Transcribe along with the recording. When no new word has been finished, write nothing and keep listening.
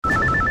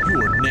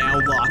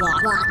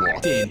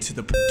Walked into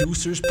the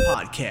Producers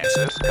Podcast.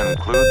 This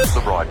concludes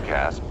the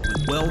broadcast.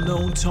 With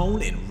well-known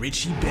Tone and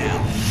Richie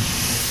Bell.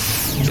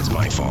 It's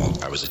my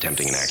fault. I was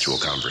attempting an actual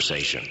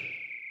conversation.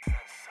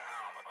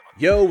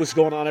 Yo, what's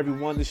going on,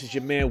 everyone? This is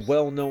your man,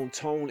 Well-Known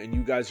Tone, and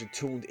you guys are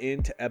tuned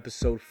in to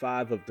episode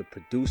 5 of the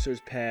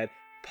Producers Pad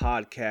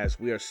Podcast.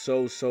 We are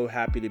so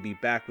happy to be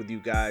back with you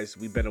guys.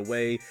 We've been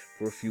away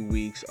for a few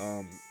weeks.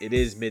 It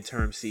is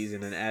midterm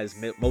season, and as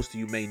most of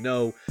you may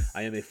know,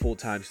 I am a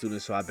full-time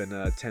student, so I've been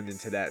attending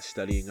to that,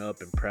 studying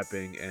up and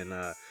prepping and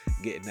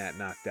getting that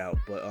knocked out.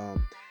 But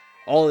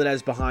all of that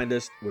is behind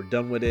us. We're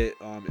done with it.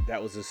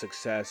 That was a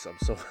success. I'm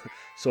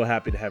so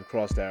happy to have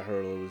crossed that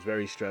hurdle. It was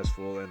very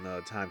stressful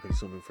and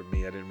time-consuming for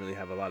me. I didn't really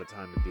have a lot of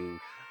time to do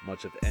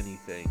much of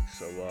anything.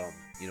 So,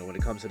 when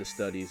it comes to the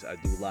studies, I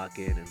do lock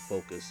in and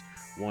focus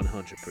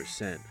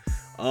 100%.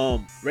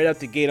 Right out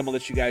the gate, I'm going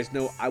to let you guys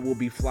know I will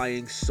be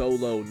flying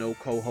solo, no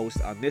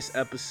co-host on this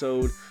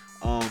episode.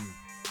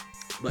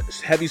 But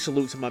heavy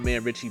salute to my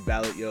man, Richie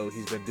Ballot. Yo,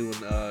 he's been doing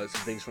some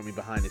things for me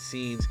behind the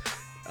scenes.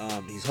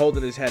 He's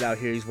holding his head out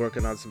here. He's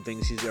working on some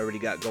things he's already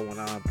got going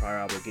on, prior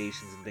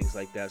obligations and things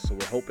like that. So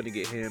we're hoping to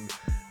get him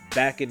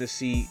back in the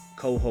seat,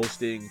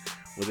 co-hosting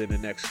within the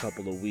next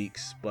couple of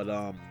weeks. But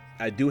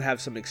I do have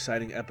some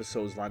exciting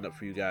episodes lined up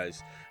for you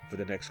guys for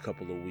the next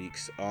couple of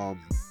weeks.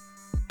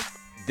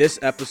 This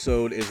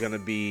episode is going to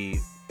be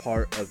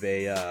part of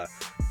a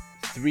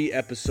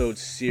 3-episode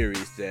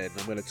series that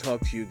I'm going to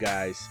talk to you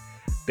guys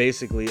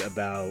basically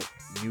about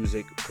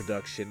music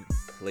production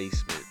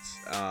placements.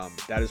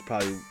 That is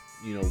probably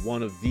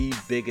one of the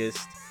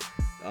biggest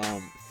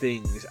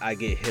things I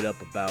get hit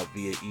up about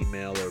via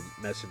email or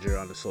messenger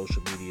on the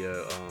social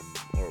media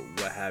or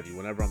what have you.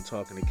 Whenever I'm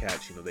talking to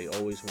cats, they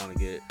always want to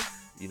get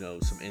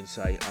some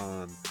insight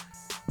on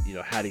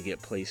how to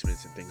get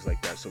placements and things like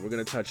that. So we're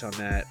going to touch on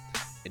that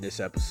in this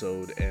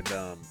episode, and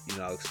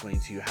I'll explain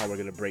to you how we're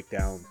going to break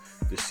down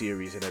the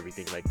series and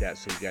everything like that,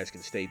 so you guys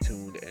can stay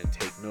tuned and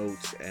take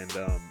notes and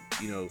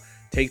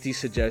take these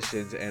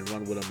suggestions and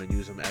run with them and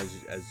use them as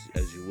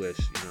you wish.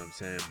 You know what I'm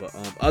saying? But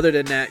other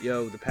than that,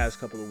 the past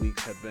couple of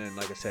weeks have been,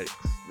 like I said,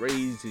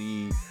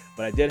 crazy.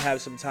 But I did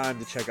have some time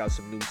to check out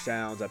some new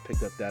sounds. I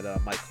picked up that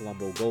Mike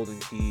Colombo Golden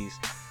Keys.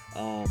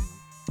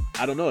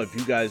 I don't know if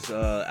you guys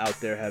out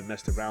there have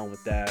messed around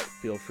with that.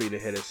 Feel free to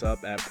hit us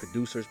up at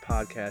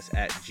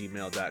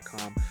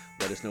producerspodcast@gmail.com.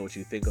 Let us know what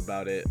you think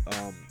about it.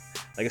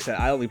 Like I said,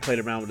 I only played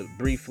around with it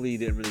briefly.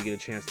 Didn't really get a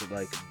chance to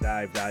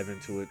dive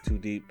into it too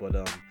deep. But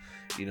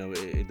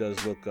it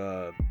does look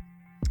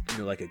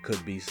like it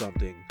could be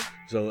something.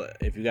 So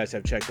if you guys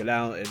have checked it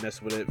out and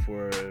messed with it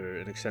for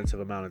an extensive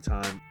amount of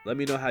time, let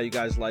me know how you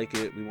guys like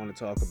it. We want to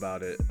talk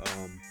about it.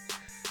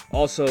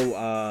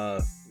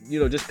 Also,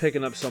 just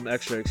picking up some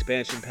extra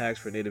expansion packs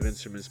for Native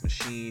Instruments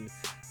Machine.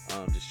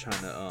 Just trying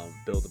to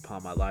build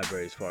upon my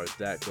library as far as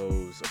that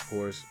goes. Of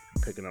course,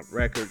 picking up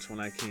records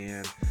when I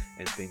can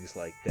and things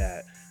like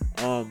that.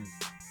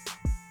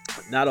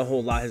 Not a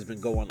whole lot has been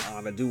going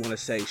on. I do want to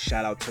say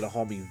shout out to the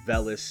homie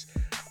Velis.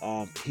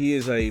 He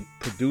is a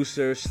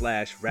producer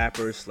 /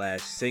 rapper /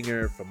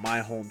 singer from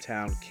my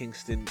hometown,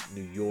 Kingston,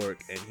 New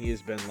York, and he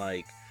has been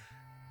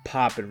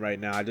popping right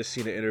now. I just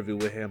seen an interview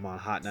with him on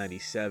Hot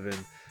 97.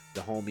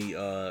 The homie,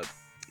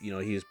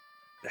 he's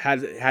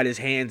had his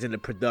hands in the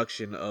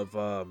production of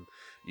a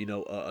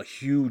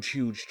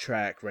huge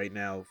track right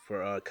now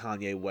for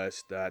Kanye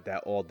West,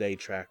 that All Day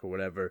track or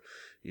whatever.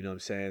 You know what I'm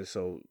saying?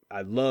 So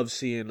I love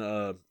seeing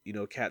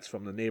cats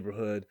from the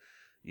neighborhood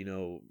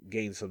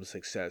gain some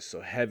success.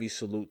 So heavy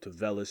salute to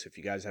Velis. If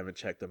you guys haven't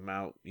checked him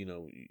out,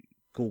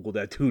 Google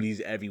that dude. He's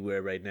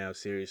everywhere right now.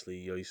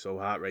 Seriously, he's so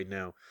hot right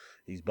now.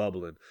 He's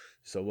bubbling.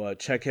 So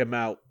check him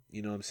out.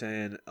 You know what I'm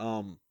saying?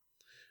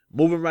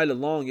 Moving right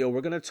along,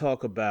 we're going to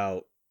talk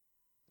about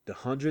the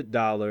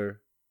 $100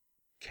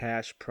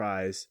 cash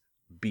prize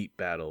beat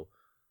battle.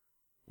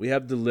 We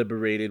have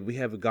deliberated. We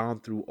have gone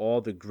through all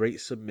the great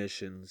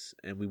submissions,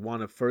 and we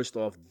want to first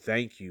off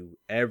thank you,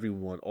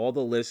 everyone, all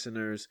the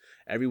listeners,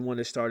 everyone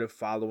that started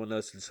following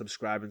us and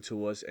subscribing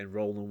to us and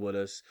rolling with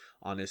us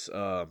on this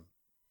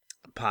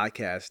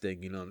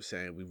podcasting. You know what I'm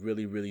saying? We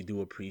really do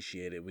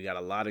appreciate it. We got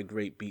a lot of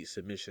great beat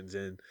submissions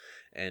in,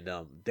 and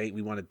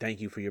we want to thank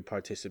you for your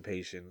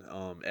participation.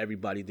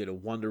 Everybody did a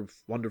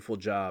wonderful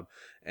job,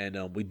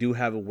 and we do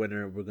have a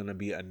winner. We're going to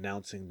be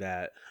announcing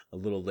that a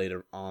little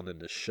later on in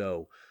the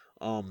show.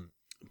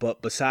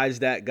 But besides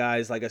that,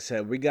 guys, like I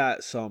said, we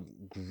got some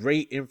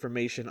great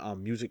information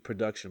on music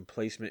production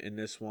placement in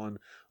this one.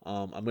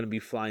 I'm going to be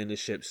flying this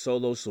ship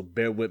solo, so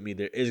bear with me.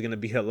 There is going to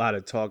be a lot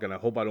of talk, and I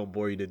hope I don't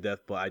bore you to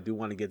death, but I do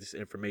want to get this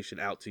information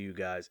out to you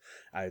guys.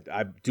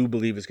 I do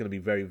believe it's going to be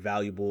very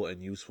valuable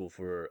and useful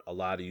for a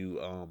lot of you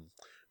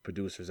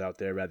producers out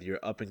there, whether you're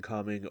up and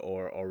coming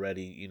or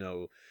already,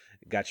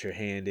 got your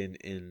hand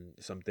in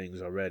some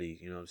things already.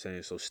 You know what I'm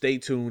saying? So stay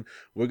tuned.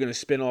 We're going to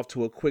spin off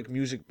to a quick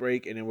music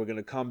break, and then we're going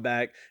to come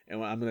back,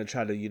 and I'm going to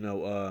try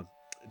to,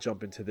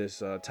 jump into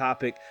this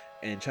topic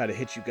and try to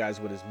hit you guys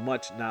with as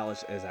much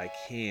knowledge as I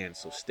can.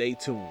 So stay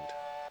tuned.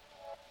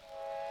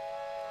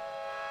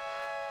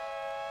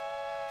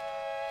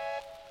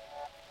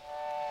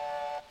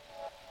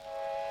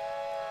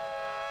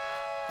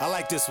 I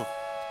like this one.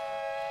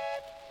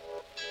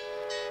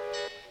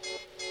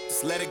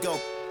 Just let it go.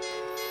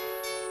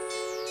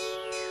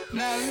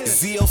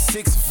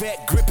 Z06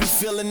 vet, gripping,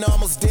 feeling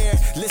almost there.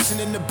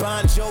 Listening to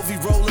Bon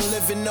Jovi, rolling,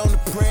 living on the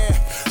prayer.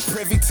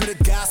 Privy to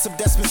the gossip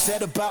that's been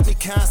said about me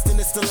constant.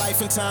 It's the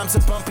life and times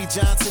of Bumpy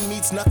Johnson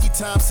meets Nucky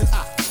Thompson.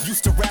 I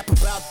used to rap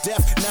about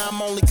death, now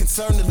I'm only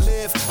concerned to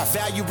live. I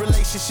value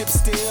relationships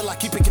still, I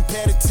keep it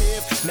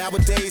competitive.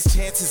 Nowadays,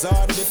 chances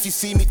are that if you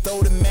see me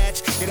throw the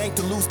match, it ain't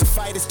to lose the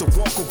fight, it's to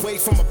walk away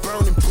from a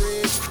burning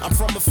bridge. I'm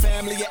from a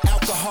family of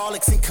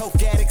alcoholics and coke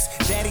addicts.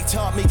 Daddy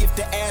taught me if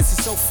the ass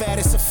is so fat,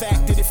 it's a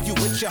fact that if you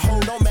with your hoe,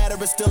 no matter,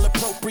 it's still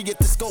appropriate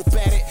to scope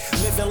at it.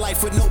 Living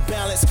life with no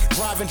balance,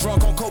 driving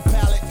drunk on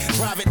co-pilot.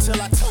 Drive it till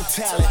I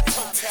total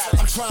it.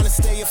 I'm trying to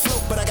stay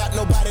afloat, but I got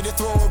nobody to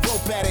throw a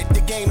rope at it.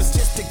 The game is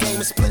just a game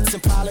of splits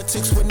and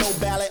politics with no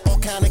ballot. All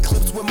kind of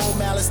clips with more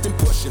malice than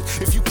pushing.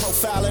 If you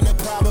profiling, it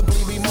probably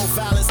be more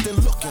violence than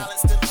looking.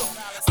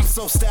 I'm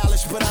so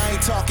stylish, but I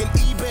ain't talking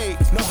eBay.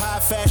 No high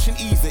fashion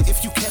either.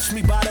 If you catch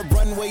me by the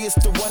runway, it's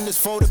the one that's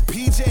for the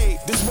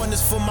PJ. This one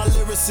is for my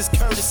lyricist,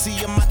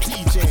 courtesy of my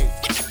DJ.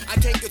 I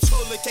can't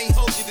control it, can't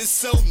hold it, it's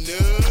so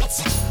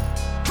nuts.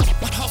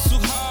 Hustle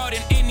hard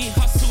in any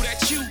hustle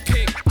that you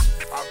pick.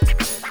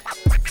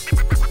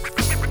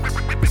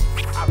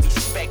 I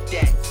respect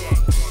that.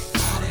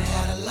 I done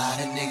had a lot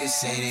of niggas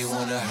say they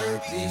wanna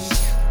hurt me.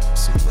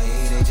 So way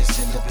they just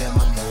end up at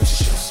my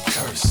mercy. Show some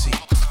courtesy.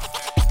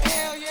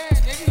 Hell yeah,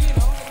 nigga, you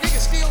know, the nigga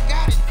still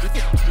got it.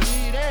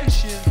 Need that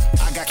shit.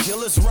 I got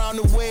killers round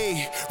the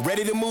way,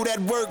 ready to move that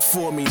work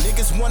for me.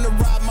 Niggas wanna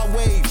ride my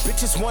wave,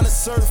 bitches wanna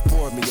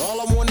surfboard me. All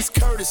I want is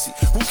courtesy,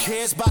 who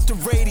cares about the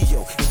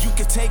radio? And you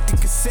can take the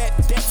cassette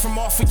deck from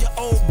off of your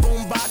old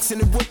boombox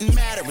and it wouldn't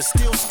matter, it's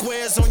still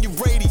squares on your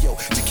radio.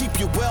 To keep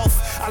your wealth,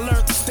 I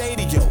learned to stay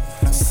to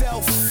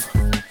yourself.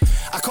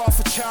 I call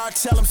for Char,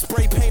 tell him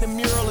spray paint a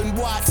mural in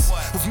Watts.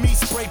 With me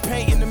spray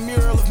painting the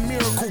mural of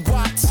Miracle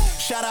Watts.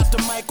 Shout out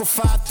to Michael,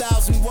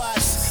 5,000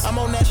 watts. I'm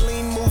on that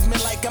lean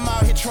movement like I'm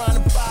out here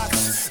trying to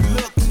box.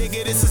 Look,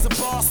 nigga, this is a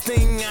boss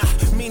thing.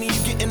 Meaning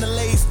you getting the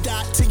lace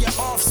dot to your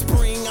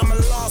offspring. I'm a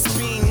lost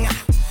being.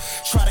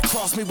 Try to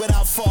cross me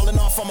without falling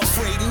off, I'm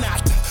afraid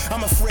not.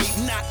 I'm afraid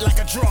not, like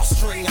a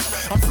drawstring.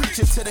 I'm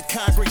preaching to the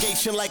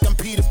congregation like I'm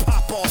Peter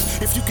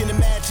Popoff. If you can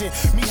imagine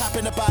me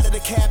hopping up out of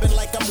the cabin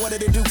like I'm one of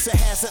the Dukes of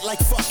Hazzard, like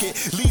fuck it,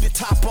 leave the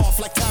top off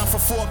like time for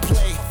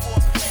foreplay.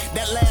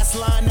 That last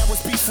line that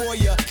was before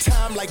you.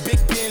 Time like Big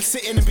Ben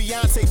sitting in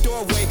Beyonce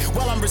doorway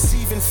while I'm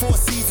receiving 4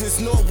 seasons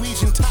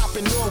Norwegian top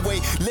in Norway.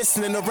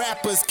 Listening to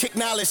rappers kick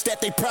knowledge that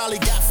they probably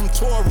got from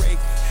Torre.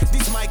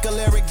 These Michael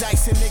Eric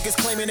Dyson niggas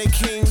claiming they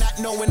king, not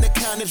knowing the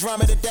kind of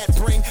drama that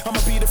bring. I'ma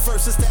be the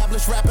first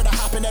established rapper to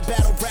hop in that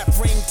battle rap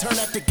ring. Turn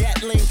up the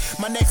Gatling.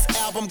 My next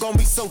album gonna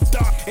be so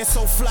dark and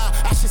so fly.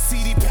 I should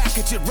CD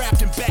package it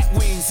wrapped in bat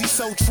wings. He's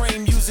so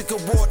trained, music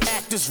award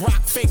actors,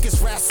 rock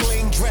fakers,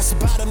 wrestling. Dressed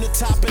bottom to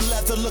top in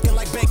leather, looking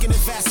like bacon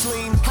and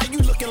Vaseline. How you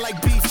looking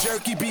like beef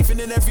jerky, beefing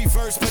in every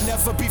verse, but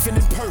never beefing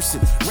in person?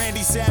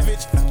 Randy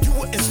Savage, you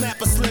wouldn't snap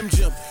a Slim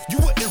Jim. You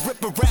wouldn't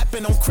rip a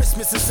rapping on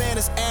Christmas in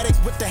Santa's attic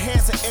with the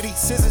hands of Eddie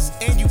Scissors,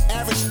 and you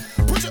average.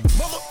 Put your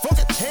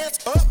motherfucking hands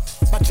up.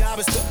 My job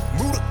is to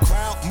move the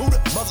crowd, move the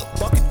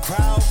motherfucking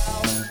crowd.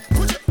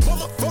 Put your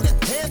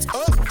motherfucking hands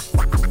up.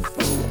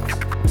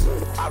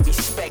 I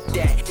respect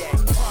that.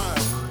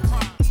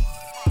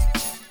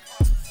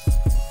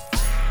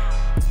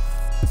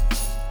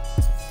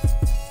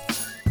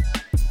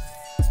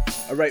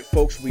 All right,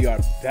 folks, we are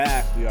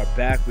back.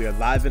 We are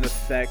live in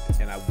effect,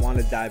 and I want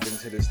to dive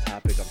into this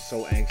topic. I'm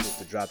so anxious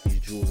to drop these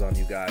jewels on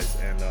you guys.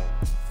 And,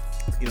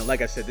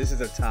 like I said, this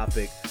is a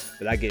topic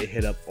that I get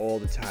hit up all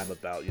the time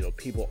about.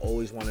 People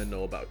always want to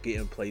know about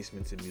getting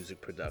placements in music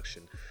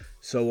production.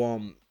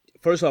 So,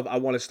 first off, I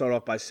want to start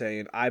off by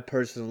saying I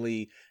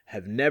personally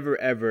have never,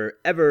 ever,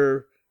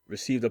 ever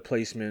received a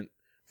placement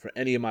for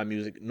any of my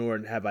music, nor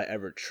have I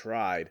ever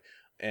tried.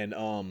 And,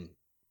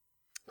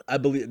 I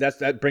believe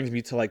that brings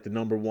me to like the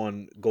number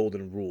one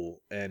golden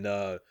rule. And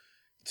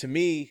to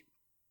me,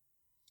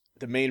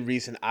 the main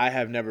reason I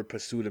have never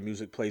pursued a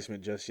music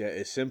placement just yet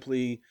is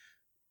simply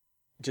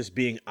just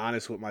being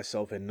honest with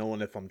myself and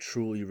knowing if I'm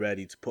truly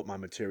ready to put my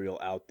material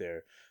out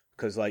there.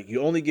 Because like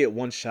you only get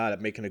one shot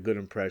at making a good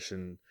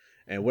impression.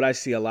 And what I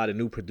see a lot of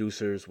new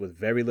producers with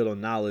very little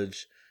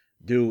knowledge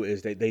do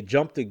is they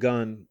jump the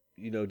gun,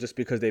 just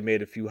because they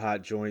made a few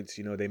hot joints,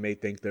 they may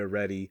think they're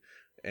ready.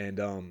 And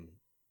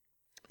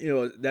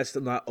that's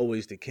not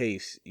always the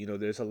case.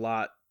 There's a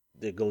lot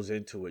that goes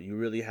into it. You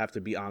really have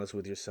to be honest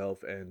with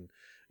yourself and,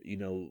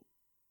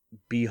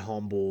 be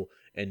humble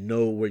and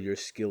know where your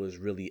skill is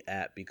really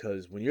at.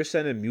 Because when you're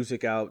sending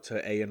music out to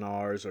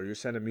A&Rs or you're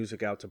sending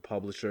music out to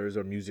publishers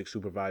or music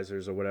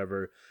supervisors or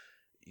whatever,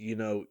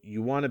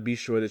 you want to be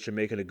sure that you're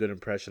making a good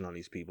impression on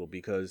these people,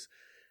 because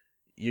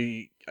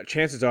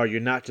chances are you're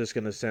not just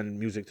going to send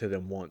music to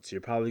them once.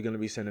 You're probably going to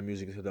be sending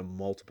music to them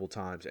multiple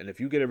times. And if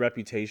you get a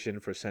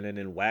reputation for sending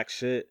in whack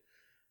shit,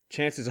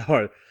 chances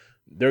are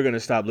they're going to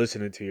stop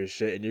listening to your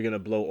shit and you're going to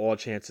blow all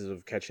chances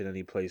of catching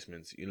any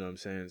placements. You know what I'm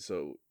saying?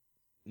 So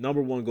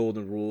number one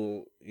golden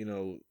rule,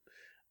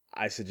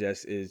 I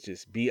suggest is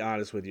just be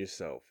honest with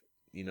yourself,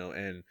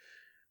 and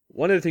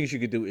one of the things you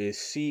could do is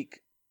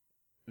seek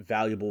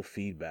valuable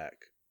feedback.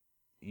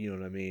 You know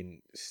what I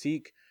mean?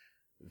 Seek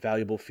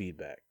valuable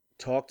feedback.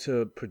 Talk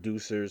to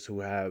producers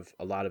who have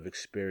a lot of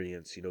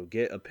experience,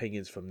 get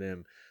opinions from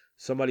them.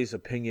 Somebody's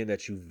opinion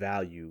that you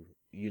value,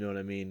 you know what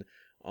I mean?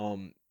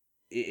 Um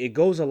it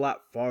goes a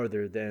lot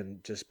farther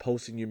than just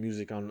posting your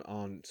music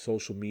on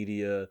social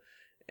media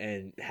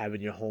and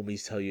having your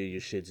homies tell you your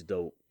shit's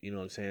dope. You know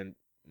what I'm saying?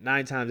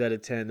 9 times out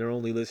of 10, they're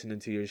only listening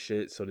to your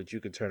shit so that you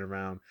can turn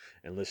around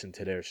and listen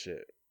to their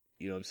shit.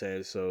 You know what I'm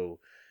saying? So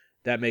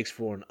that makes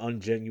for an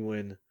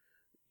ungenuine,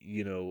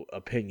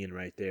 opinion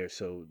right there.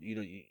 So,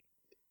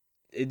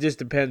 it just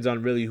depends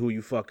on really who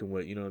you fucking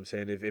with. You know what I'm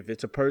saying? If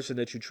it's a person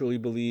that you truly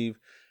believe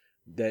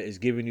that is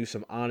giving you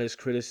some honest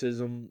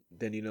criticism,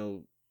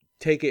 then,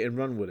 take it and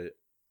run with it.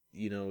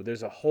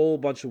 There's a whole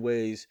bunch of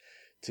ways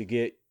to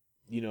get,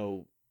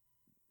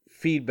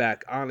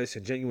 feedback, honest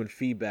and genuine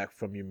feedback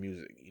from your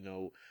music.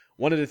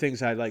 One of the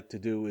things I like to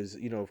do is,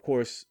 of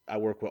course, I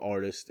work with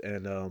artists,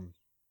 and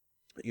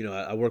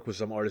I work with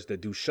some artists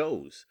that do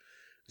shows.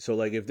 So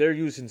like if they're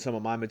using some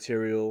of my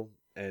material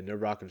and they're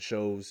rocking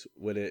shows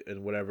with it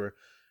and whatever,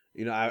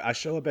 I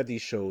show up at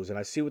these shows and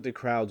I see what the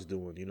crowd's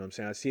doing. You know what I'm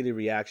saying? I see the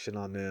reaction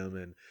on them,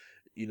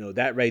 and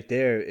that right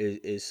there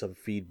is some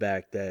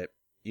feedback that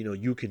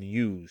you can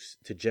use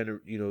to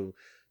generate,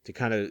 to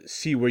kind of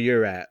see where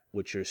you're at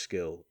with your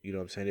skill. You know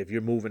what I'm saying? If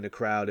you're moving the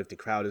crowd, if the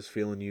crowd is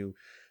feeling you,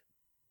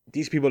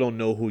 these people don't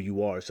know who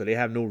you are, so they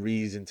have no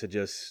reason to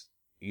just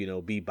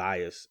be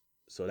biased.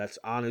 So that's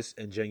honest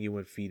and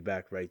genuine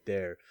feedback right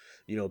there.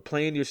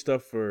 Playing your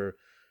stuff for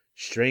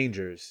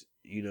strangers,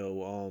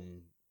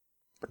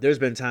 there's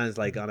been times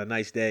like on a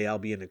nice day I'll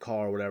be in the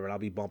car or whatever, and I'll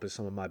be bumping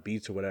some of my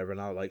beats or whatever,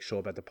 and I'll like show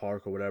up at the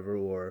park or whatever,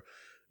 or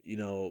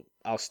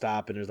I'll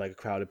stop and there's like a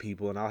crowd of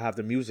people and I'll have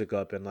the music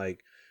up, and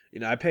like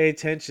I pay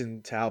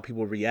attention to how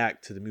people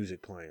react to the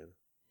music playing.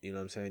 You know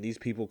what I'm saying? These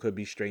people could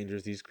be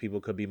strangers, these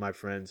people could be my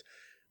friends,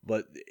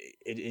 but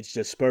it's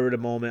just spur of the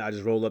moment. I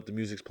just roll up, the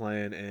music's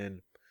playing,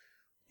 and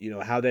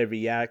how they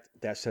react,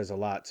 that says a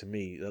lot to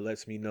me. That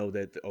lets me know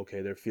that,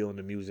 okay, they're feeling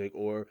the music,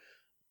 or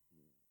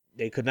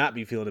they could not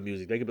be feeling the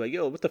music. They could be like,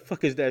 yo, what the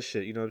fuck is that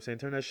shit? You know what I'm saying?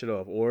 Turn that shit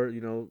off. Or,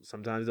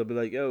 sometimes they'll be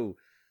like, yo,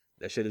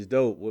 that shit is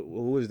dope.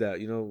 Who is that?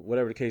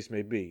 Whatever the case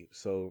may be.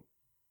 So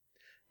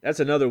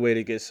that's another way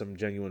to get some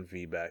genuine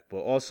feedback. But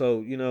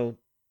also,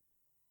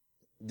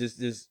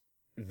 just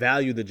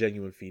value the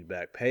genuine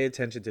feedback. Pay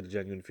attention to the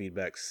genuine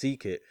feedback.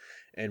 Seek it.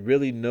 And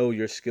really know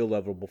your skill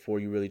level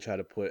before you really try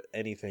to put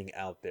anything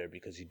out there,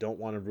 because you don't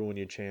want to ruin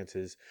your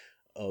chances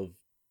of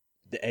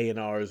the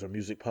A&Rs or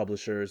music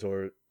publishers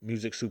or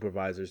music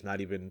supervisors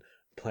not even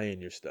playing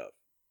your stuff.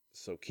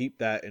 So keep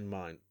that in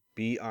mind.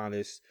 Be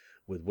honest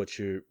with what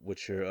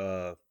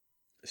your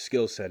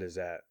skill set is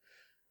at.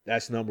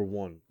 That's number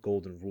one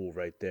golden rule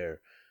right there.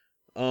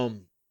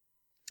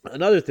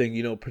 Another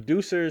thing,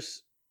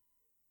 producers,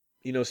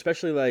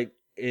 especially like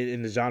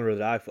in the genre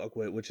that I fuck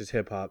with, which is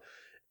hip hop,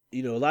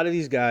 a lot of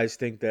these guys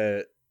think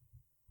that,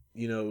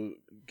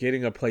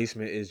 getting a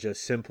placement is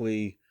just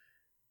simply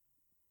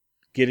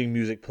getting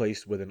music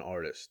placed with an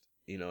artist,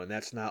 and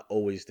that's not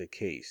always the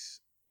case.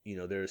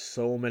 There's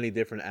so many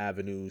different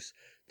avenues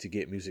to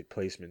get music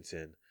placements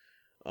in.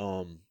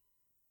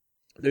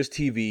 There's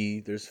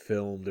TV, there's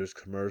film, there's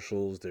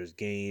commercials, there's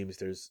games,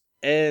 there's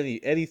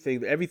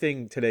anything,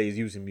 everything today is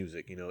using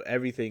music,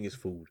 everything is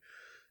food.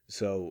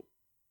 So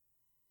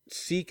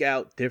seek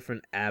out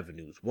different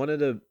avenues. One of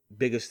the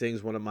biggest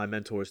things one of my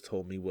mentors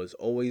told me was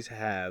always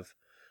have,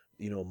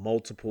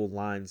 multiple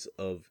lines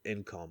of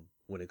income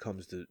when it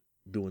comes to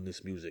doing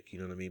this music. You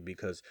know what I mean?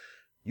 Because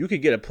you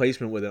could get a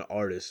placement with an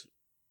artist,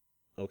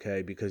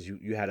 okay, because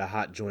you had a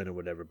hot joint or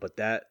whatever, but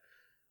that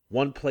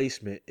one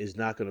placement is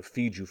not going to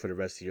feed you for the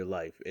rest of your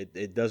life.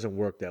 It doesn't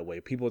work that way.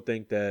 People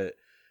think that,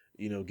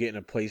 getting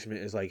a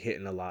placement is like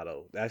hitting a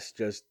lotto. That's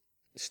just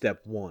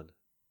step one.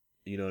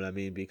 You know what I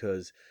mean?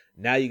 Because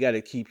now you got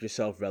to keep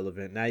yourself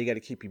relevant. Now you got to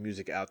keep your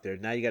music out there.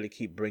 Now you got to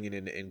keep bringing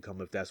in the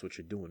income if that's what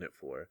you're doing it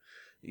for.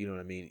 You know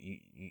what I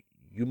mean?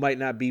 You might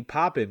not be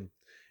popping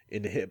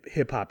in the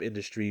hip hop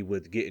industry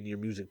with getting your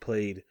music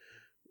played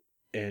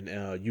and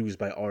used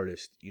by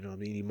artists. You know what I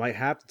mean? You might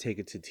have to take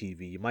it to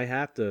TV. You might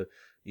have to,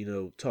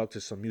 talk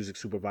to some music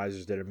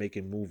supervisors that are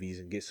making movies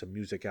and get some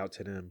music out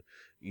to them,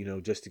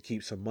 just to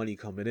keep some money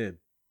coming in.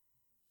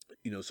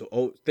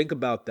 So think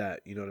about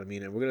that, you know what I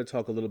mean? And we're going to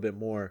talk a little bit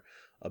more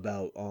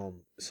about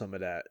some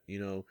of that.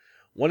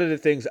 One of the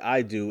things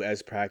I do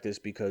as practice,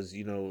 because,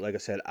 like I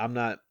said, I'm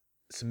not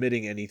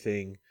submitting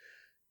anything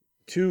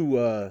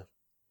to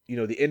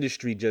the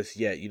industry just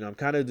yet. I'm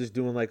kind of just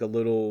doing like a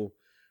little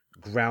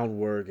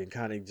groundwork and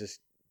kind of just,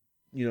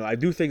 I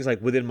do things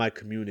like within my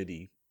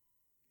community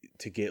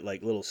to get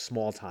like little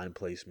small time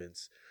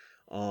placements.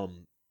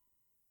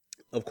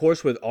 Of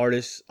course, with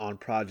artists on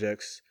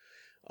projects,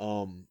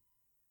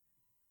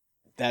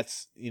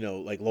 that's,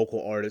 like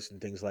local artists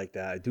and things like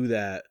that. I do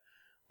that.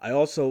 I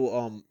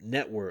also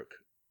network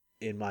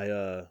in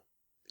my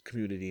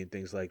community and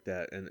things like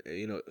that. And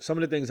some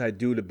of the things I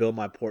do to build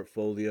my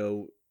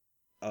portfolio,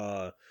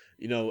 I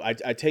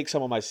take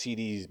some of my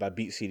CDs, my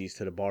beat CDs,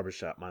 to the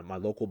barbershop, my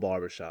local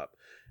barbershop,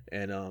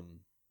 and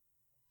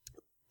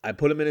I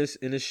put him in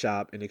his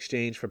shop in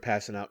exchange for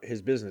passing out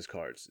his business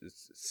cards.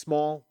 It's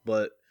small,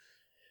 but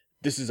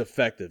this is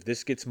effective.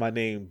 This gets my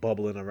name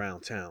bubbling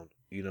around town.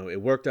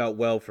 It worked out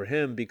well for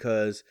him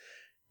because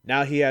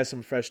now he has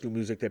some fresh new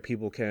music that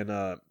people can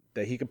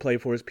that he can play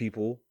for his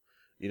people.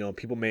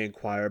 People may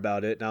inquire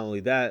about it. Not only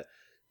that,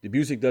 the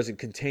music doesn't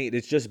contain,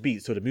 it's just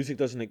beats, so the music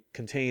doesn't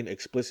contain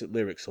explicit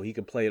lyrics, so he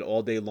can play it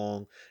all day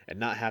long and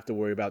not have to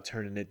worry about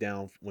turning it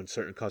down when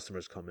certain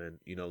customers come in.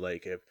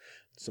 Like if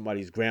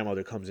somebody's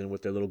grandmother comes in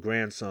with their little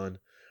grandson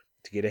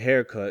to get a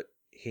haircut,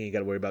 he ain't got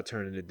to worry about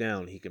turning it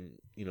down. He can,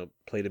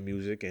 play the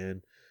music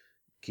and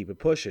keep it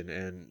pushing,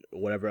 and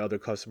whatever other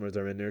customers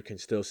are in there can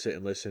still sit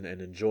and listen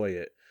and enjoy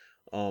it.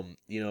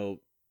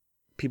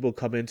 People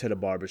come into the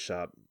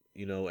barbershop,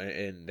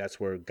 and that's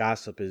where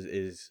gossip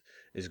is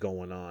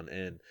going on.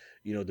 And,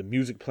 the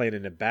music playing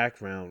in the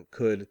background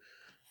could,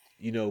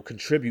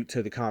 contribute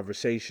to the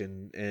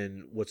conversation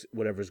and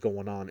whatever's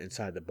going on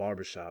inside the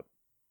barbershop.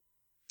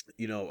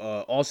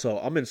 Also,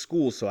 I'm in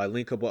school, so I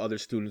link up with other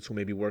students who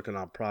may be working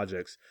on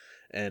projects.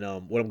 And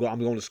I'm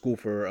going to school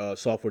for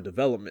software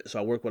development, so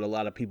I work with a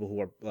lot of people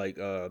who are like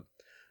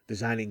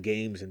designing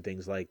games and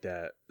things like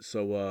that.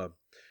 So,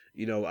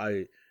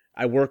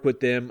 I work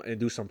with them and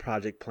do some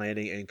project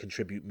planning and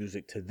contribute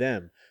music to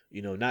them.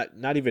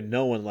 Not even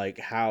knowing like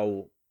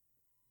how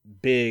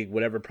big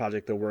whatever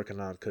project they're working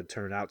on could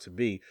turn out to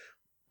be,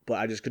 but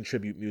I just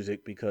contribute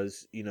music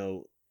because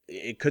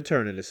it could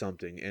turn into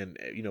something. And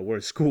we're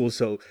in school,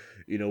 so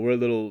we're a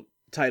little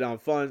tight on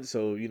funds,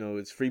 so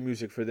it's free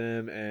music for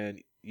them, and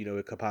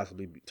it could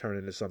possibly turn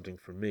into something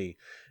for me.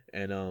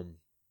 And a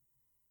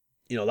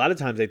lot of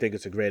times they think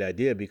it's a great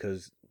idea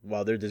because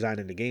while they're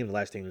designing the game, the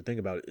last thing to think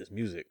about is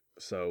music.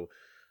 So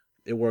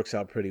it works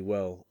out pretty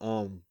well.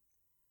 I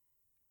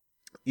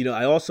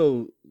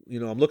also,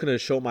 I'm looking to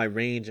show my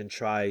range and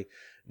try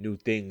new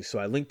things. So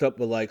I linked up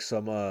with like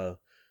some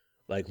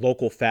like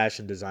local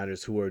fashion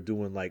designers who are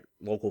doing like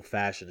local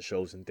fashion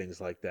shows and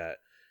things like that.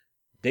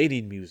 They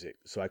need music,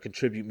 so I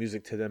contribute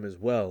music to them as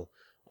well.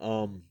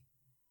 I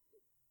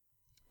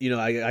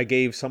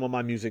gave some of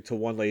my music to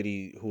one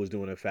lady who was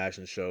doing a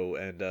fashion show,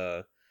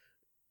 and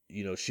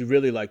she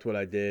really liked what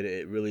I did.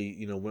 It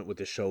really, went with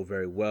the show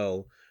very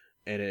well.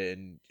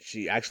 And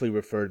she actually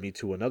referred me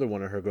to another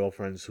one of her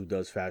girlfriends who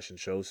does fashion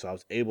shows. So I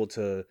was able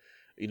to,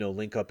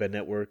 link up and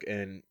network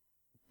and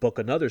book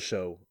another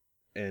show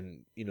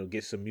and,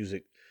 get some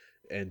music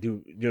and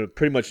do,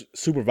 pretty much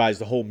supervise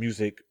the whole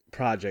music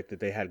project that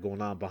they had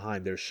going on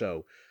behind their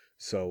show.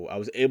 So I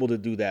was able to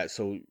do that.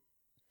 So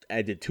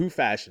I did 2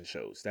 fashion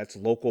shows. That's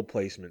local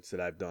placements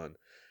that I've done.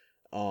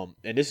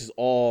 And this is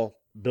all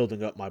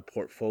building up my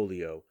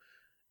portfolio.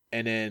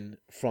 And then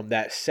from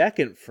that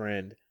second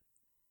friend,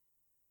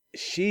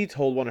 she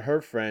told one of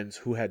her friends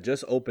who had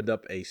just opened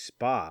up a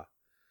spa.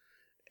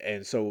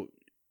 And so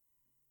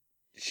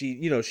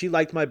she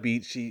liked my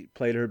beats. She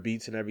played her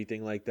beats and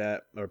everything like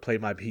that, or played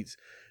my beats.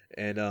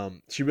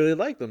 And she really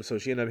liked them. So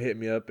she ended up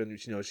hitting me up, and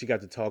she got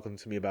to talking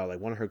to me about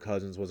like one of her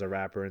cousins was a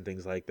rapper and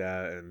things like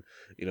that. And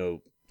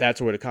that's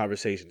where the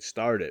conversation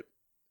started.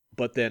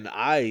 But then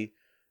I,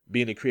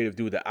 being a creative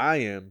dude that I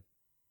am,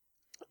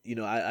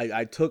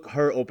 I took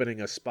her opening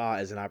a spa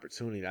as an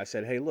opportunity. I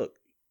said, hey, look,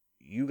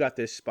 you got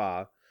this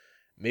spa.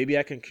 Maybe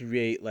I can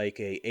create like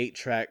a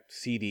 8-track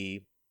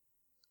CD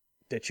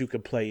that you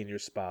can play in your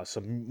spa,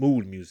 some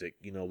mood music,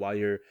 while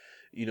you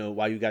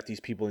got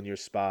these people in your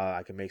spa.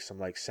 I can make some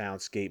like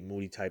soundscape,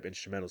 moody type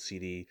instrumental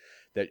CD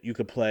that you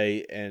could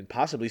play and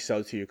possibly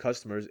sell to your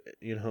customers,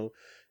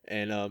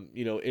 and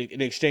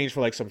in exchange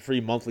for like some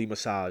free monthly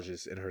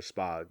massages in her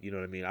spa. You know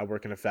what I mean? I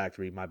work in a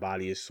factory, my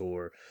body is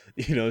sore,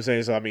 you know what I'm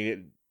saying? So I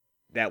mean,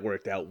 that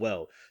worked out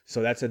well.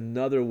 So that's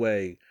another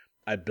way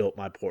I built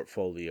my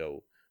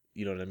portfolio.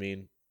 You know what I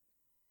mean?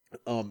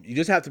 You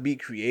just have to be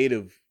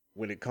creative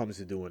when it comes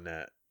to doing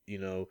that.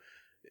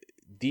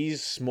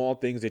 These small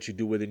things that you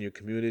do within your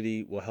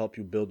community will help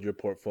you build your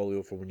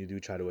portfolio for when you do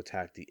try to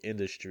attack the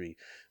industry.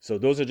 So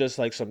those are just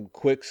like some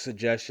quick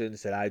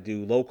suggestions that I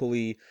do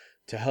locally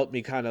to help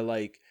me kind of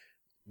like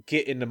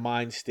get in the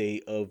mind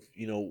state of,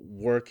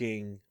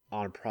 working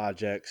on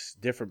projects,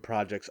 different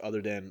projects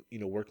other than,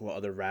 working with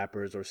other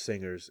rappers or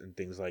singers and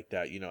things like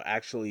that,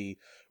 actually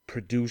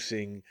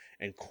producing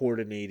and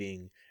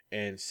coordinating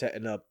and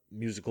setting up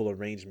musical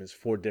arrangements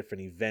for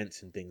different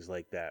events and things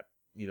like that.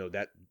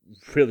 That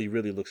really,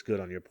 really looks good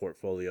on your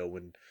portfolio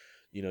when,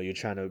 you're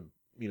trying to,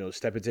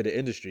 step into the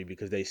industry,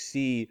 because they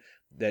see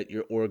that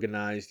you're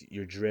organized,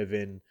 you're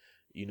driven,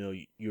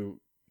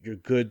 you're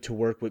good to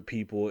work with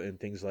people and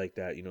things like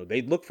that.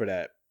 They look for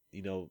that.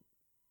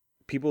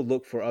 People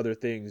look for other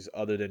things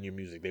other than your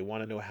music. They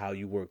want to know how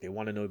you work. They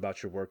want to know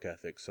about your work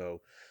ethic.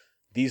 So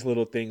these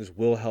little things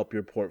will help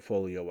your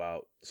portfolio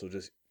out. So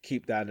just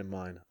keep that in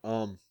mind.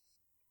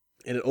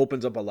 And it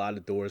opens up a lot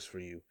of doors for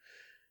you.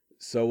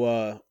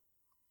 So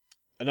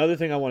another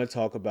thing I want to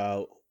talk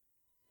about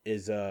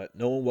is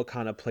knowing what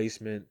kind of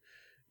placement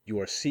you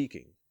are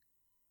seeking.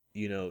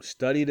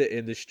 Study the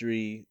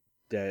industry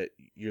that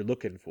you're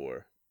looking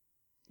for.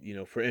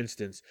 For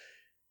instance,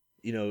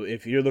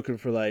 if you're looking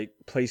for like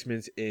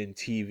placements in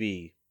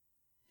TV,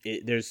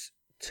 there's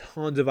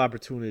tons of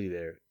opportunity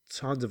there.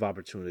 Tons of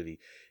opportunity.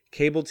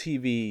 Cable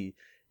TV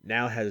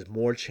now has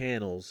more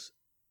channels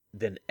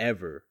than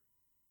ever,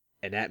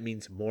 and that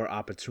means more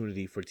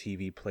opportunity for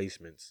TV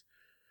placements.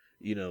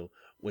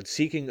 When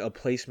seeking a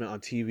placement on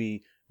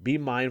TV, be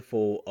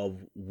mindful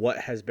of what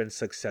has been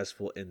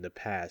successful in the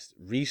past.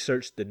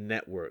 Research the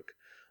network.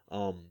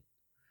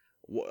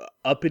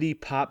 Uppity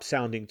pop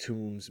sounding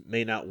tunes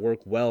may not work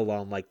well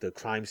on like the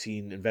crime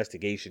scene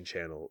investigation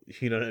channel.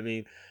 You know what I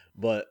mean?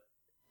 But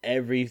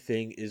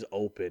everything is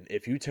open.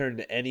 If you turn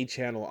to any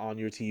channel on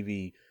your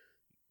TV,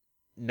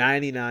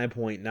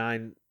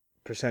 99.9%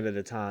 of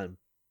the time,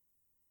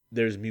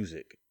 there's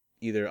music.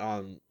 Either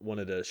on one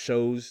of the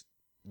shows,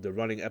 the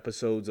running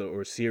episodes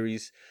or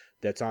series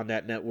that's on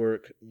that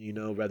network,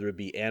 whether it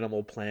be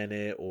Animal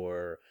Planet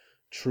or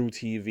True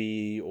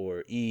TV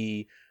or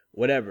E,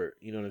 whatever,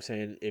 you know what I'm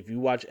saying? If you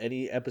watch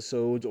any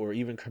episodes or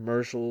even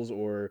commercials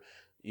or,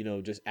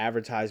 just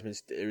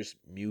advertisements, there's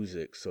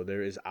music. So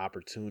there is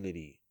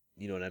opportunity.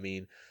 You know what I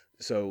mean?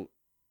 So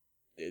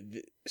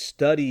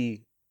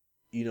study,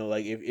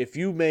 like if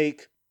you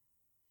make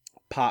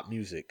pop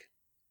music,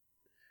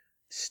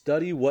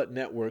 study what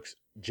networks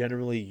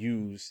generally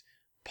use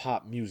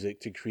pop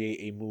music to create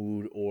a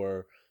mood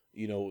or,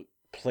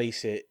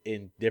 place it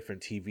in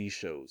different TV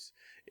shows.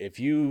 If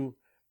you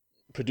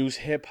produce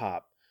hip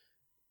hop,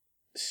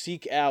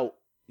 seek out,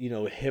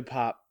 hip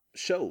hop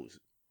shows.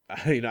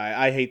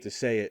 I hate to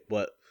say it,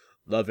 but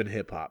Love and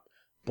Hip Hop.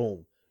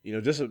 Boom.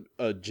 Just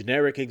a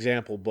generic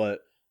example, but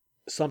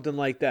something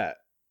like that.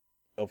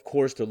 Of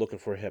course, they're looking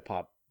for hip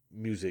hop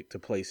music to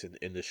place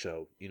in the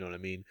show. You know what I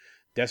mean?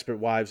 Desperate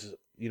Wives,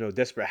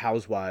 Desperate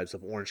Housewives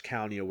of Orange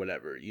County or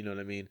whatever. You know what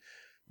I mean?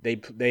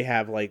 They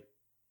have like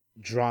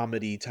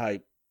dramedy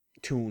type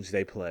tunes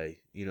they play.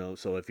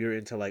 So if you're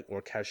into like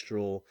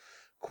orchestral,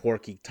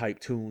 quirky type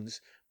tunes,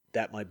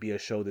 that might be a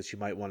show that you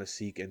might want to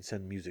seek and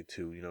send music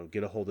to.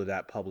 Get a hold of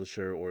that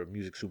publisher or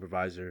music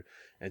supervisor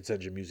and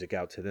send your music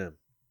out to them.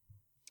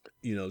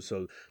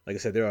 So like I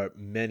said, there are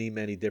many,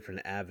 many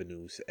different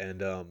avenues.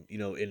 And,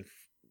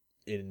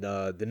 in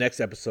the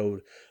next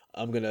episode,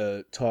 I'm going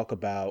to talk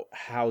about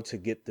how to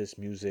get this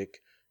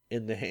music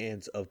in the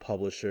hands of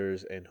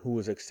publishers and who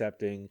is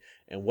accepting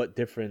and what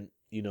different,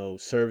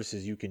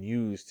 services you can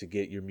use to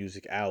get your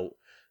music out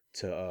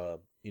to,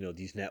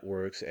 these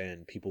networks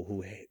and people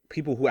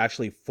who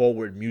actually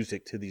forward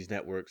music to these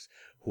networks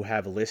who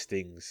have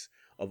listings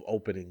of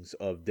openings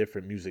of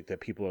different music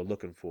that people are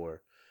looking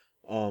for.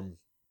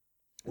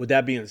 With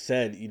that being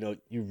said,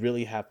 you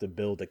really have to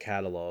build a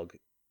catalog.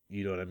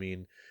 You know what I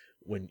mean?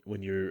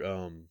 When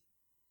you're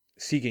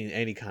seeking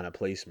any kind of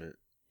placement,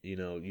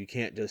 you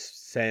can't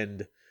just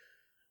send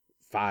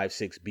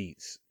 5-6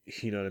 beats.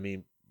 You know what I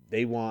mean?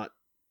 They want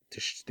to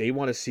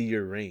see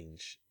your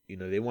range.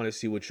 They want to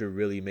see what you're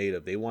really made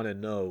of. They want to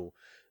know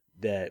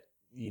that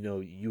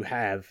you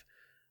have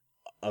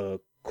a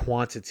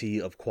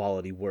quantity of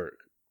quality work.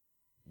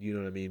 You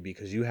know what I mean?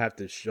 Because you have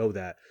to show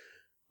that.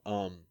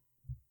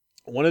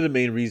 One of the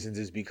main reasons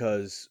is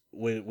because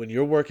when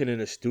you're working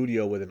in a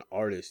studio with an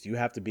artist, you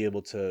have to be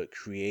able to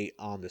create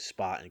on the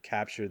spot and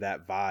capture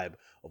that vibe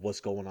of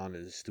what's going on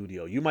in the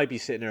studio. You might be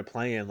sitting there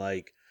playing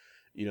like,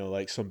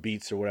 like some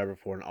beats or whatever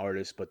for an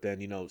artist, but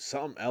then,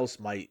 something else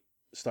might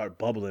start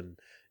bubbling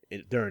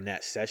during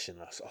that session.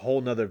 A whole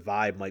nother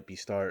vibe might be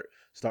starting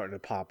to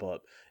pop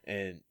up,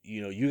 and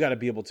you got to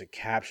be able to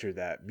capture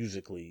that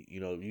musically.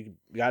 You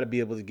got to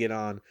be able to get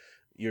on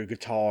your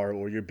guitar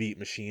or your beat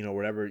machine or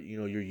whatever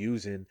you're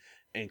using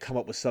and come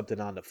up with something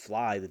on the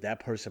fly that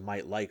person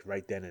might like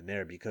right then and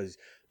there, because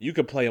you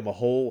could play them a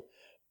whole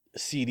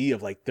CD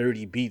of like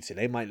 30 beats and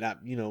they might not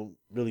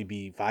really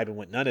be vibing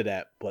with none of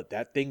that, but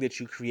that thing that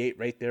you create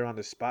right there on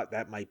the spot,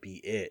 that might be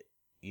it.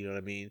 You know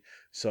what I mean?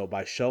 So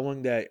by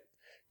showing that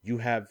you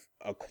have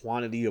a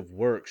quantity of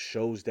work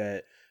shows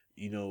that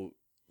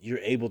you're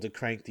able to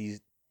crank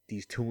these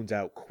tunes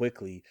out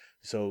quickly.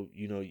 So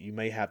you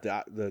may have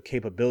the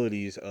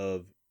capabilities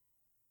of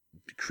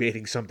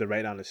creating something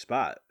right on the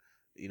spot.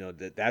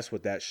 That's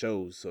what that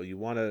shows. So you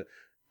want to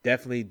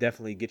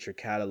definitely get your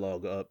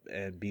catalog up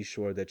and be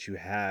sure that you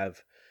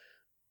have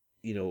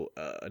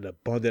an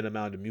abundant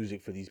amount of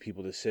music for these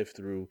people to sift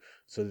through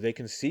so that they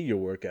can see your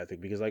work ethic.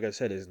 Because like I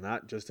said, it's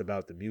not just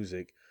about the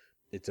music,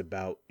 it's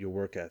about your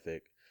work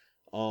ethic.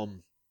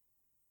 What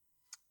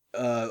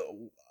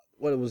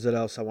was it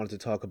else I wanted to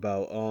talk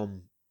about?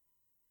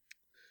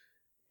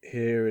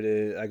 Here it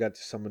is. I got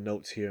some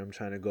notes here I'm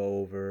trying to go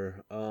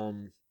over.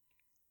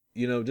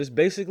 Just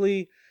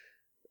basically,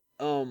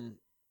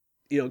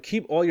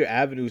 keep all your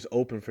avenues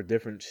open for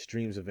different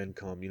streams of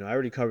income. I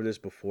already covered this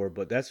before,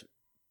 but that's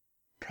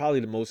probably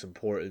the most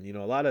important.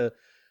 A lot of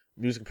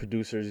music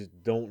producers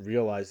don't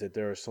realize that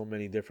there are so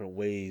many different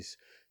ways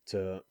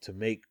to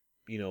make,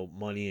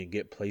 money and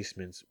get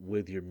placements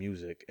with your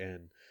music.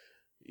 And,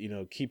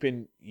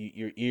 keeping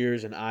your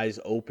ears and eyes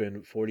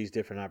open for these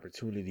different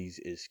opportunities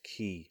is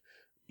key.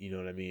 You know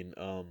what I mean?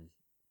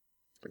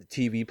 The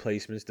TV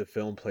placements, the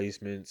film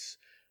placements,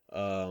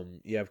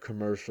 you have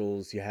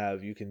commercials,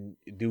 you can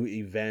do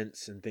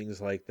events and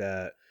things like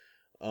that.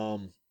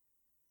 Um,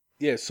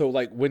 yeah, so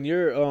like when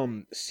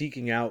you're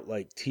seeking out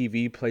like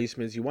TV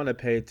placements, you want to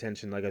pay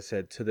attention, like I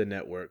said, to the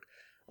network.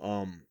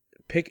 Um,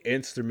 Pick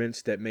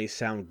instruments that may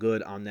sound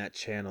good on that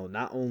channel.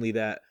 Not only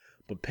that,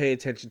 but pay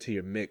attention to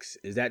your mix.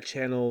 Is that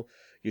channel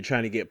you're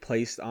trying to get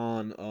placed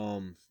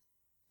on?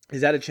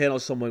 Is that a channel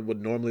someone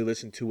would normally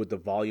listen to with the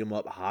volume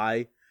up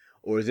high?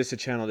 Or is this a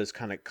channel that's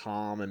kind of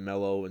calm and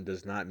mellow and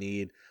does not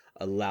need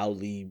a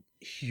loudly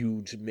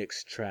huge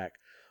mixed track?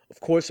 Of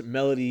course,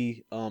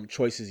 melody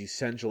choice is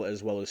essential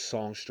as well as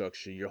song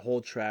structure. Your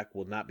whole track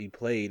will not be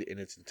played in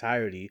its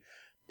entirety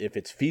if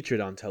it's featured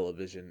on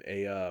television.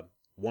 A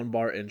one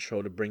bar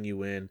intro to bring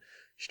you in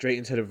straight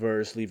into the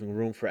verse, leaving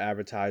room for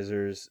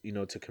advertisers,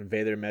 to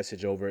convey their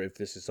message over if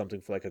this is something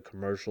for like a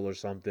commercial or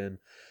something.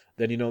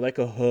 Then, like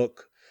a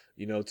hook,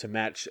 to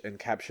match and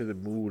capture the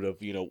mood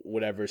of,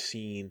 whatever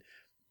scene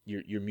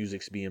your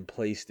music's being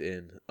placed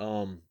in.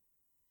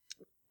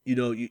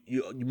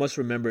 You must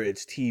remember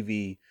it's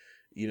TV.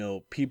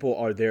 People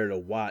are there to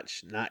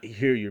watch, not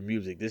hear your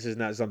music. This is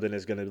not something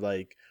that's gonna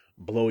like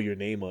blow your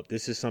name up.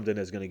 This is something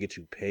that's gonna get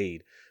you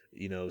paid.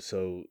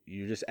 So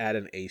you're just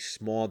adding a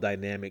small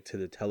dynamic to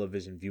the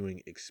television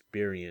viewing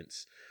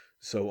experience.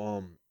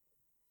 So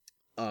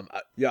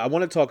I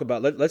want to talk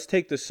about let's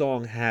take the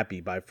song "Happy"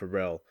 by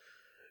Pharrell.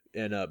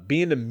 And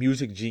being the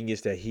music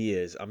genius that he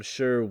is, I'm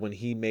sure when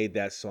he made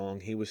that song,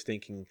 he was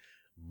thinking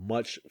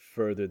much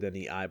further than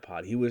the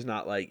iPod. He was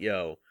not like,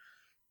 yo,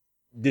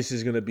 this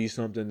is going to be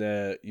something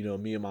that,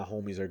 me and my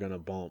homies are going to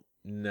bump.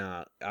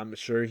 Nah, I'm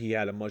sure he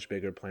had a much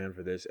bigger plan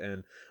for this.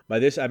 And by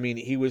this, I mean,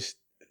 he was,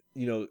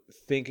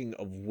 thinking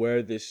of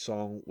where this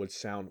song would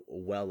sound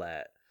well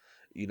at.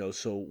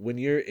 So when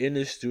you're in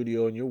the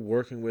studio and you're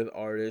working with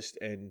artists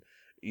and,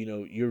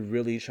 you're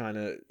really trying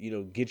to,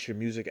 get your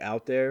music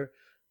out there,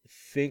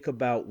 think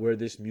about where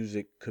this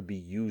music could be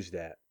used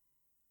at.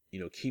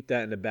 Keep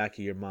that in the back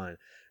of your mind.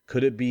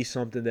 Could it be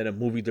something that a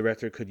movie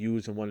director could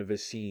use in one of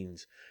his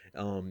scenes?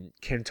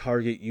 Can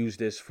Target use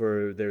this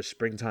for their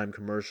springtime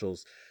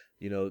commercials?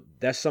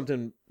 That's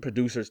something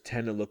producers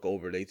tend to look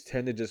over. They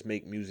tend to just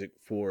make music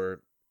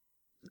for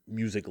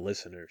music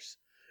listeners,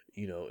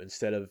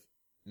 instead of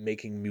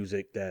making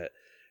music that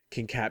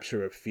can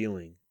capture a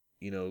feeling.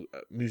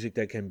 Music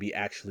that can be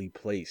actually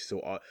placed.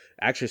 So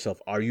ask yourself,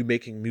 are you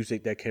making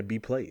music that can be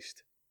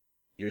placed?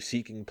 You're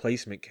seeking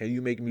placement. Can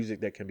you make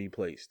music that can be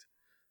placed?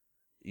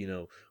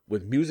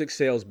 With music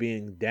sales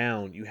being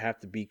down, you have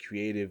to be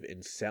creative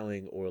in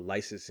selling or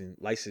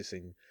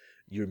licensing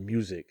your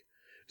music.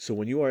 So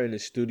when you are in the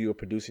studio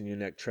producing your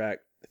next track,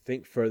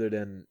 think further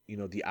than,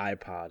 the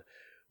iPod.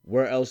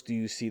 Where else do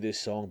you see this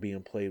song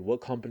being played?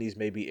 What companies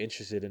may be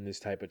interested in this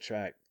type of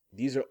track?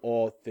 These are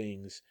all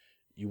things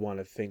you want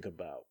to think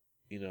about.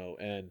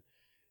 And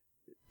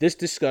this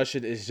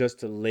discussion is just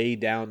to lay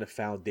down the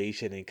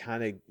foundation and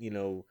kind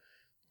of,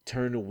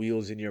 turn the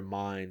wheels in your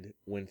mind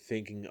when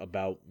thinking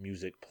about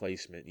music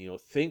placement.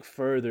 Think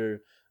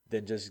further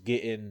than just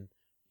getting,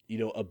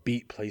 a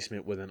beat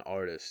placement with an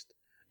artist.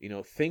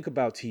 Think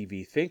about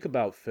TV, think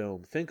about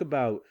film, think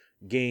about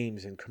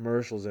games and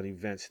commercials and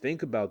events.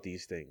 Think about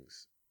these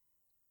things,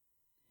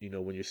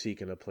 when you're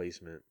seeking a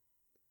placement.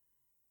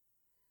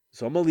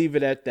 So I'm going to leave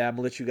it at that. I'm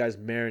going to let you guys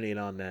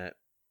marinate on that.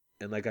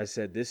 And like I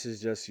said, this is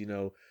just,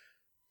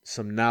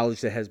 some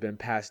knowledge that has been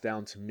passed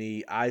down to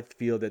me. I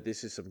feel that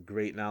this is some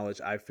great knowledge.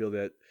 I feel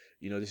that,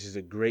 this is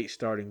a great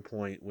starting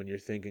point when you're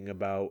thinking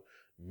about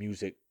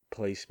music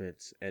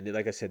placements. And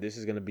like I said, this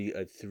is going to be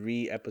a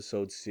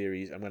 3-episode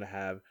series. I'm going to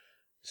have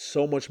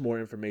so much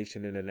more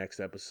information in the next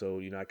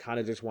episode. I kind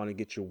of just want to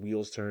get your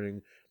wheels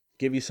turning,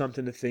 give you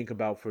something to think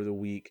about for the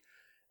week.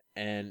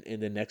 And in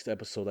the next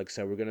episode, like I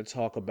said, we're going to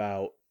talk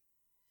about,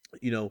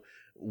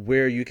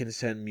 where you can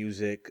send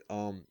music,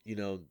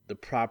 the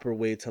proper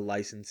way to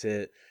license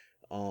it.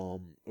 We're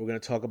going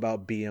to talk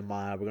about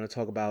BMI. We're going to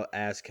talk about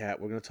ASCAP.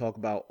 We're going to talk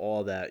about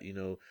all that.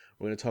 We're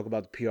going to talk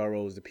about the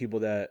PROs, the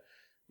people that,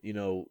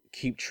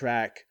 keep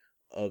track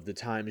of the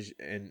times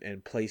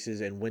and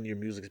places and when your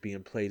music's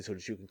being played so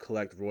that you can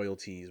collect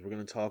royalties. We're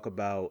going to talk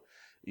about,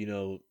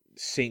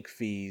 sync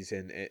fees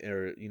and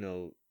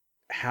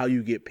how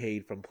you get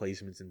paid from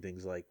placements and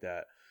things like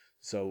that.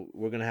 So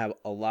we're going to have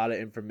a lot of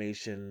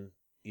information.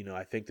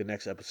 I think the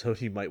next episode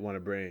you might want to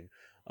bring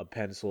a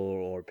pencil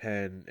or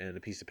pen and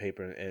a piece of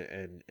paper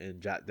and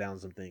jot down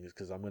some things,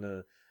 because I'm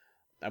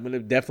gonna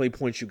definitely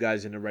point you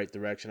guys in the right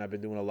direction. I've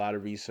been doing a lot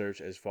of research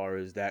as far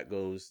as that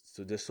goes,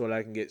 so just so that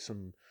I can get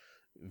some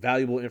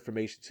valuable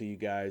information to you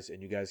guys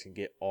and you guys can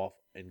get off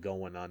and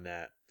going on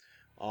that.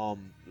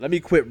 Let me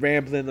quit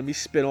rambling. Let me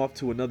spin off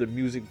to another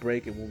music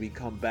break, and when we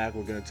come back,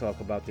 we're gonna talk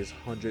about this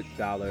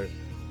 $100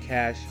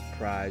 cash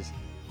prize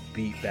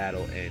beat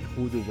battle and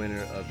who the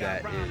winner of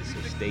that is. So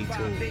stay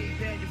tuned.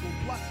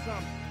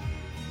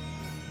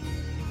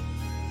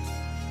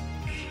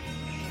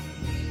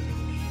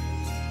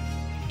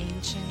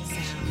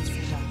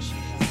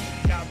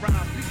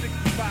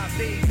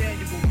 days, man,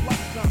 you gon' pluck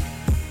some.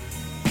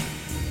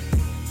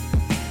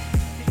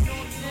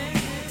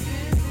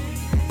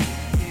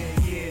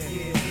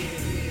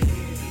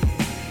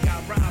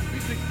 Got rhymes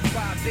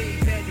 365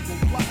 days, man, you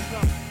gon' pluck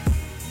some.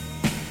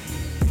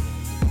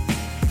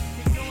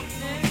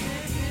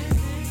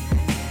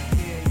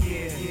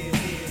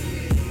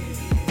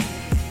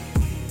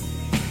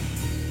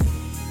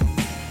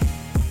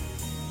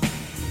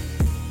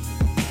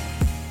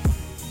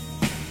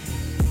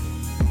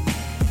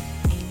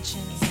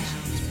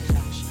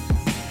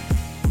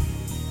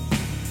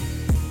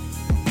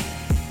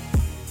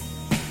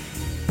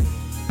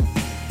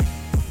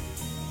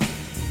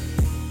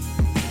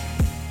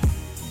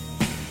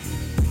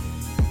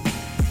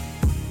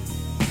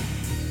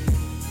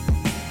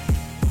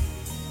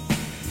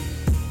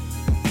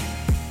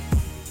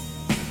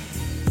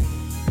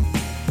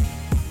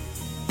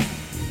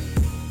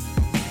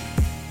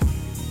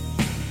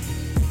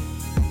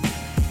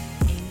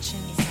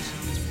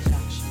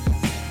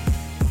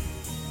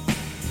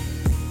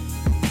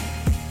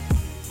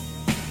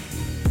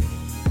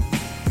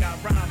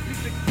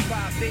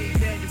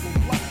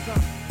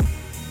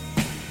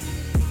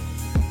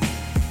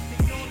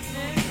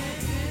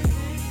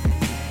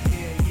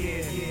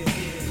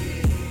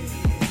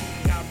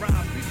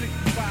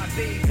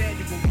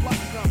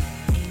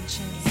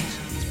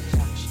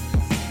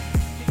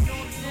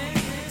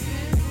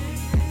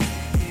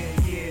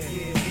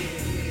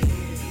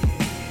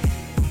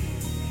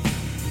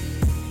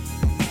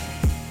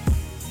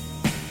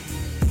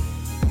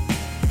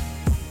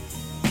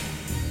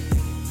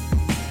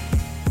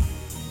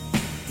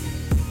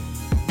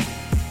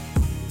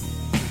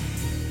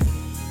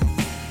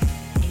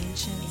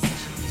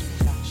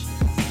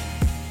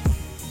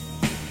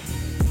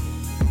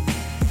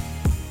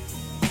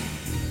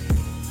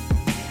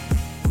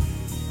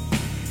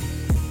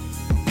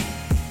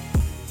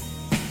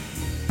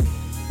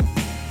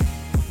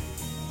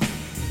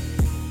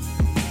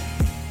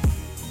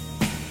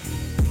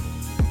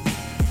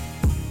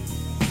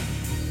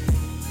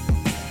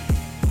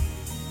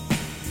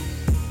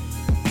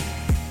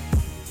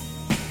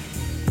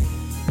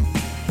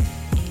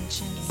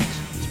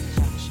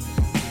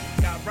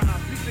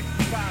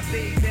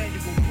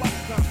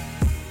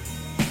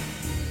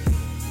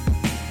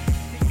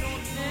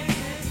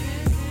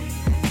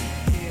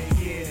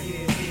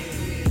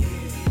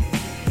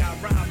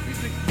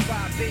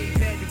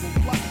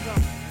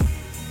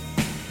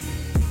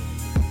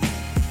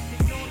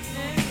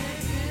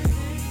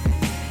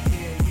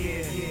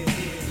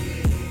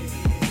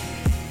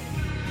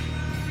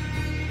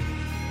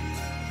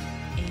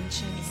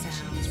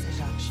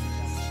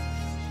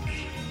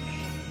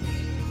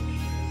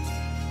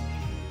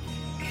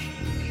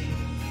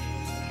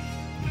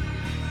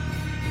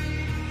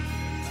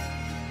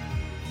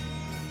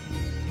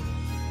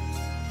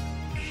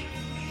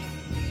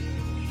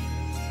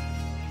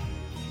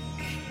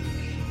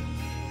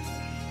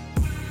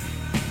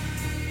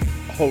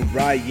 All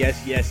right,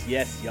 yes,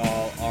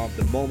 y'all.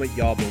 The moment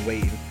y'all been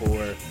waiting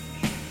for.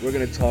 We're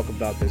gonna talk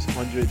about this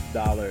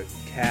 $100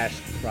 cash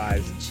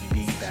prize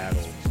beat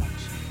battle.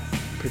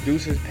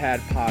 Producers Pad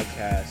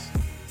Podcast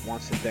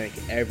wants to thank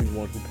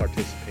everyone who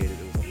participated.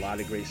 It was a lot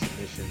of great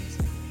submissions,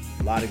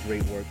 a lot of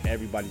great work.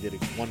 Everybody did a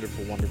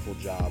wonderful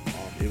job.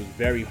 It was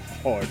very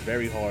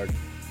hard.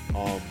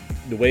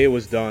 The way it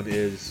was done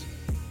is,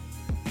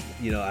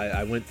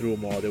 I went through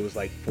them all. There was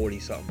like 40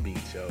 something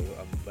beats. So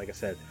like I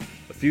said,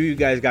 a few of you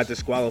guys got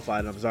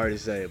disqualified, and I'm sorry to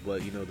say it,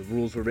 but the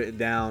rules were written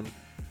down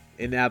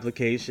in the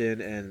application,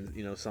 and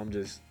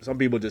some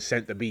people just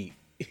sent the beat.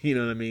 You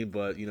know what I mean?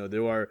 But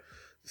there are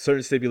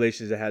certain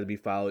stipulations that had to be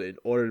followed in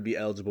order to be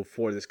eligible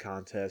for this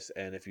contest.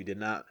 And if you did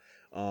not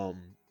honor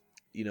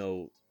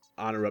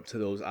up to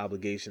those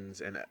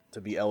obligations and to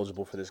be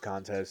eligible for this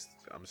contest,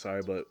 I'm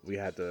sorry, but we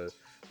had to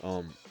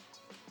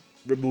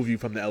remove you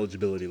from the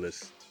eligibility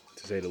list,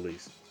 to say the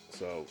least.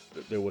 So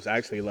there was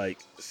actually like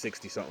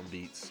 60 something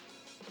beats.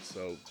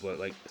 So, but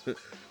like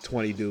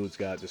 20 dudes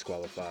got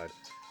disqualified.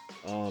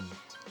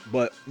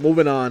 But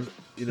moving on,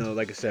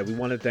 like I said, we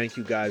want to thank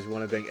you guys. We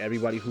want to thank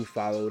everybody who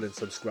followed and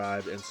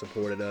subscribed and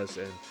supported us,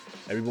 and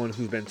everyone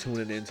who's been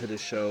tuning into the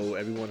show,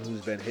 everyone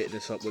who's been hitting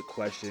us up with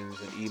questions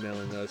and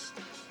emailing us.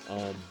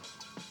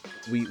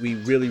 We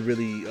really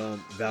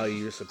value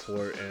your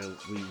support, and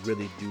we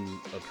really do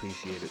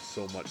appreciate it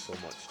so much.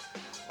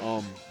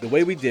 The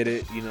way we did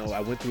it, I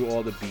went through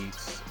all the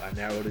beats. I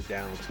narrowed it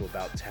down to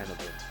about 10 of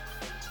them.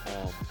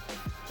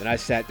 Then I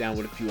sat down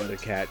with a few other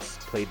cats,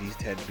 played these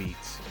 10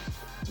 beats.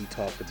 We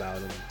talked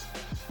about them.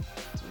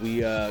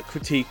 We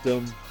critiqued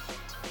them.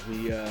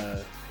 We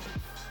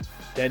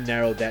then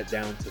narrowed that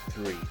down to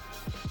 3.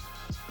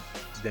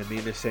 Then me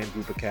and the same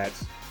group of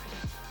cats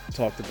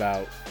talked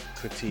about,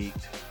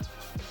 critiqued,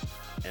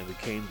 and we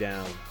came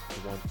down to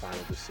one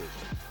final decision.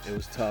 It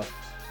was tough,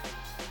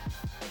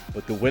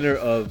 but the winner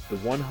of the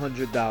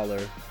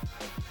 $100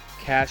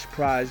 cash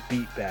prize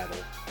beat battle,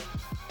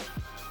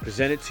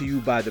 presented to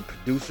you by the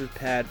Producers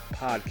Pad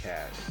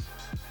Podcast,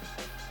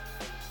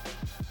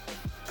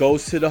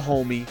 goes to the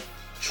homie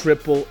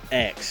Triple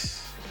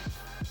X.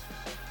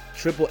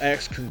 Triple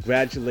X,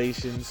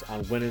 congratulations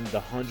on winning the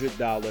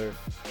 $100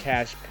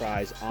 cash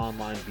prize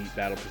online beat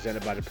battle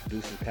presented by the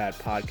Producers Pad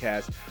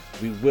podcast.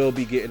 We will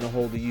be getting a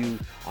hold of you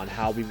on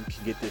how we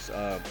can get this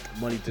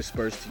money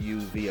dispersed to you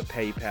via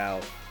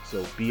PayPal.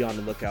 So be on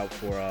the lookout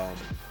for an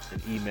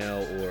email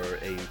or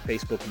a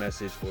Facebook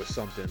message or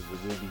something. We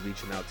will be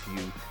reaching out to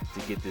you to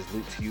get this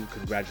loot to you.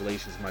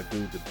 Congratulations, my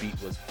dude. The beat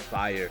was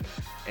fire.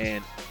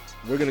 And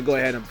we're going to go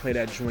ahead and play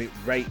that joint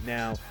right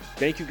now.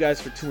 Thank you guys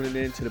for tuning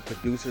in to the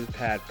Producers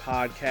Pad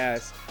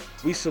podcast.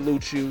 We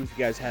salute you. If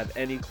you guys have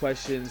any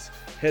questions,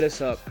 hit us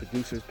up,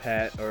 Producers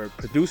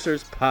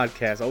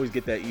Podcast. I always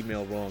get that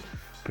email wrong.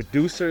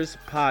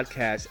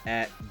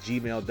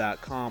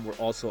 producerspodcast@gmail.com. We're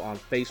also on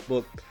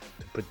Facebook,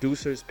 the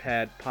Producers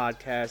Pad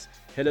podcast.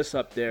 Hit us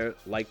up there,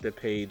 like the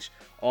page.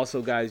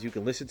 Also, guys, you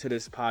can listen to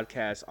this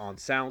podcast on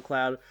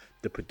SoundCloud,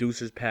 the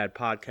Producers Pad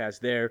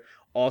podcast there.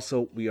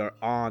 Also, we are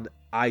on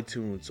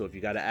iTunes, so if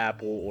you got an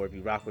Apple or if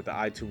you rock with the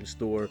iTunes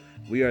store,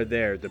 we are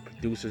there, the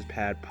Producers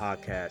Pad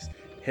podcast.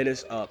 Hit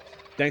us up.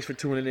 Thanks for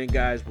tuning in,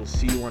 guys. We'll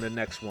see you on the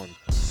next one.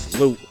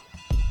 Salute.